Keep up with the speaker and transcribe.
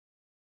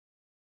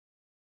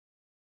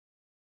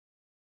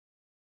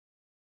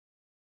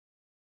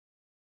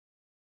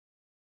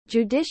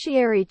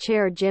Judiciary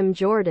Chair Jim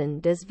Jordan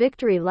does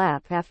victory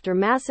lap after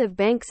massive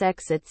banks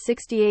exit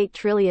 $68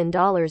 trillion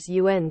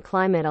UN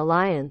climate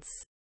alliance.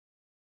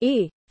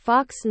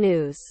 Fox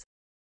News.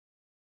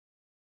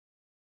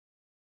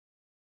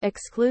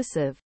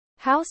 Exclusive.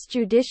 House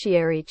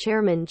Judiciary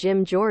Chairman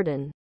Jim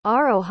Jordan,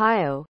 R.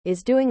 Ohio,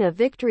 is doing a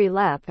victory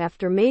lap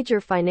after major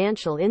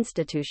financial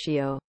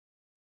institutions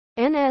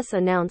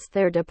announced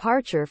their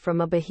departure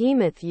from a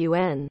behemoth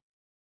UN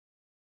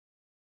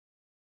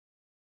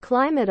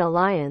climate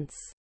alliance.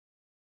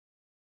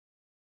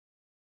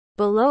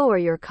 Below are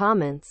your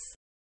comments.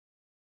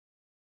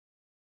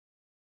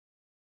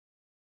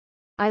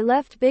 I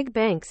left big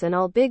banks and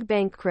all big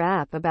bank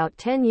crap about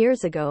 10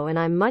 years ago, and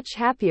I'm much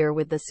happier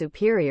with the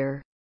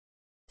superior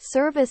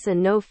service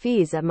and no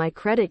fees at my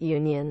credit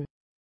union.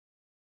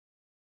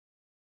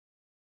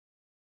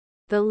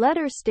 The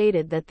letter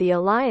stated that the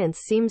alliance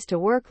seems to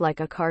work like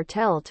a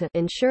cartel to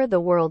ensure the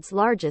world's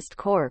largest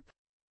corporate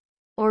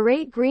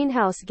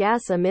greenhouse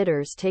gas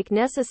emitters take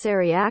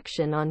necessary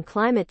action on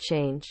climate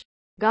change.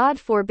 God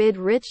forbid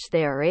rich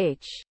they are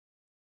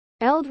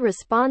held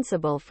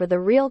responsible for the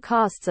real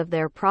costs of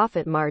their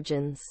profit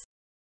margins.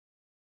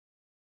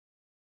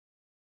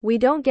 We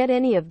don't get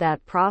any of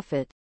that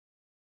profit.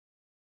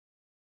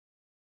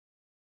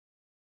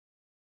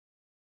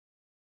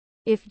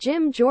 If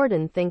Jim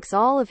Jordan thinks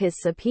all of his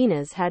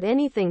subpoenas had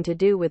anything to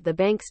do with the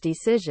bank's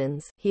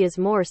decisions, he is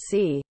more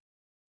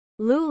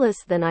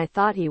clueless than I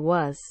thought he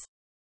was.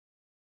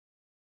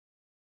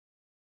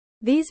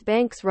 These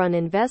banks run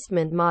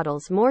investment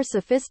models more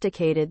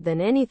sophisticated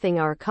than anything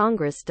our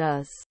Congress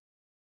does.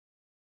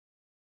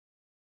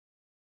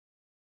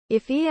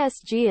 If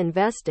ESG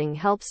investing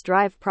helps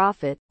drive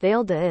profit,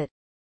 they'll do it.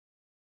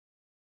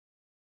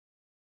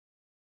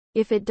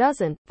 If it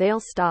doesn't, they'll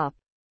stop.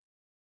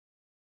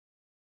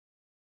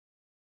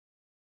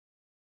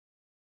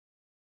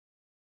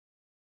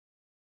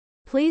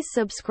 Please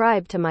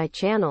subscribe to my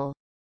channel.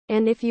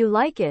 And if you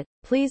like it,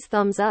 please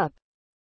thumbs up.